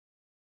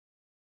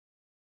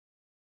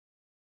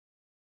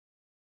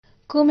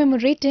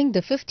Commemorating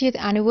the 50th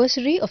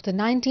anniversary of the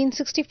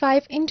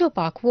 1965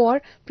 Indo-Pak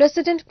War,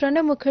 President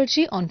Pranab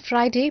Mukherjee on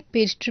Friday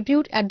paid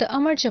tribute at the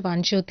Amar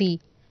Jawan Jyoti.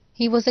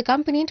 He was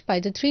accompanied by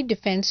the three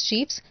defence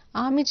chiefs,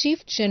 Army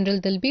Chief General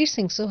Dalbir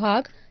Singh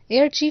Suhag,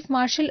 Air Chief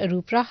Marshal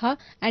Arup Raha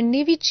and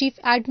Navy Chief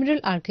Admiral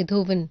R.K.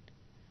 Dhovan.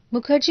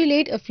 Mukherjee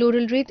laid a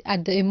floral wreath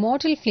at the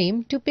immortal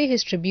flame to pay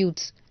his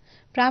tributes.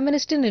 Prime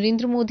Minister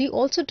Narendra Modi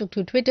also took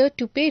to Twitter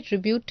to pay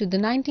tribute to the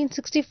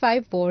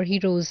 1965 war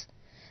heroes.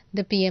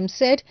 The PM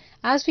said,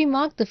 "As we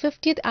mark the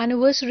 50th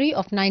anniversary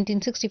of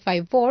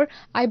 1965 war,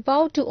 I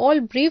bow to all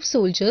brave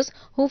soldiers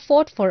who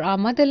fought for our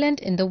motherland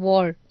in the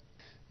war.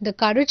 The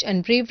courage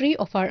and bravery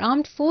of our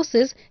armed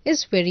forces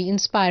is very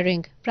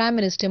inspiring," Prime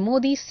Minister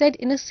Modi said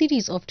in a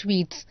series of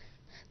tweets.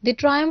 They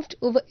triumphed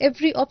over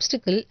every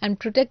obstacle and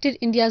protected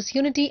India's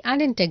unity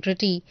and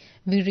integrity.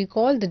 We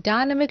recall the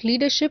dynamic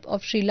leadership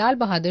of Sri Lal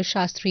Bahadur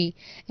Shastri.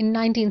 In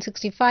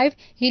 1965,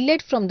 he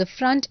led from the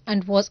front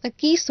and was a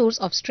key source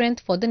of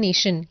strength for the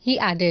nation, he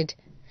added.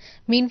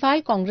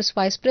 Meanwhile, Congress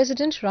Vice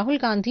President Rahul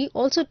Gandhi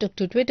also took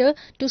to Twitter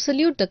to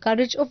salute the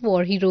courage of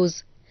war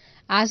heroes.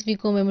 As we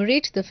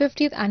commemorate the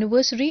 50th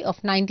anniversary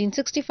of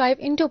 1965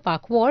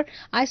 Indo-Pak War,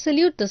 I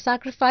salute the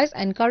sacrifice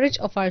and courage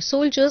of our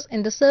soldiers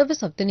in the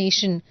service of the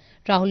nation,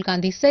 Rahul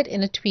Gandhi said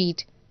in a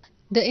tweet.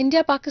 The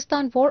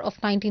India-Pakistan War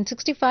of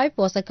 1965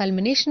 was a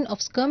culmination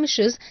of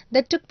skirmishes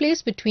that took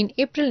place between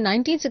April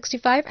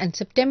 1965 and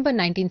September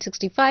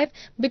 1965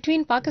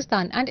 between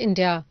Pakistan and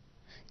India.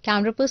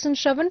 Camera person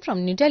Shravan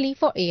from New Delhi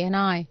for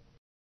ANI.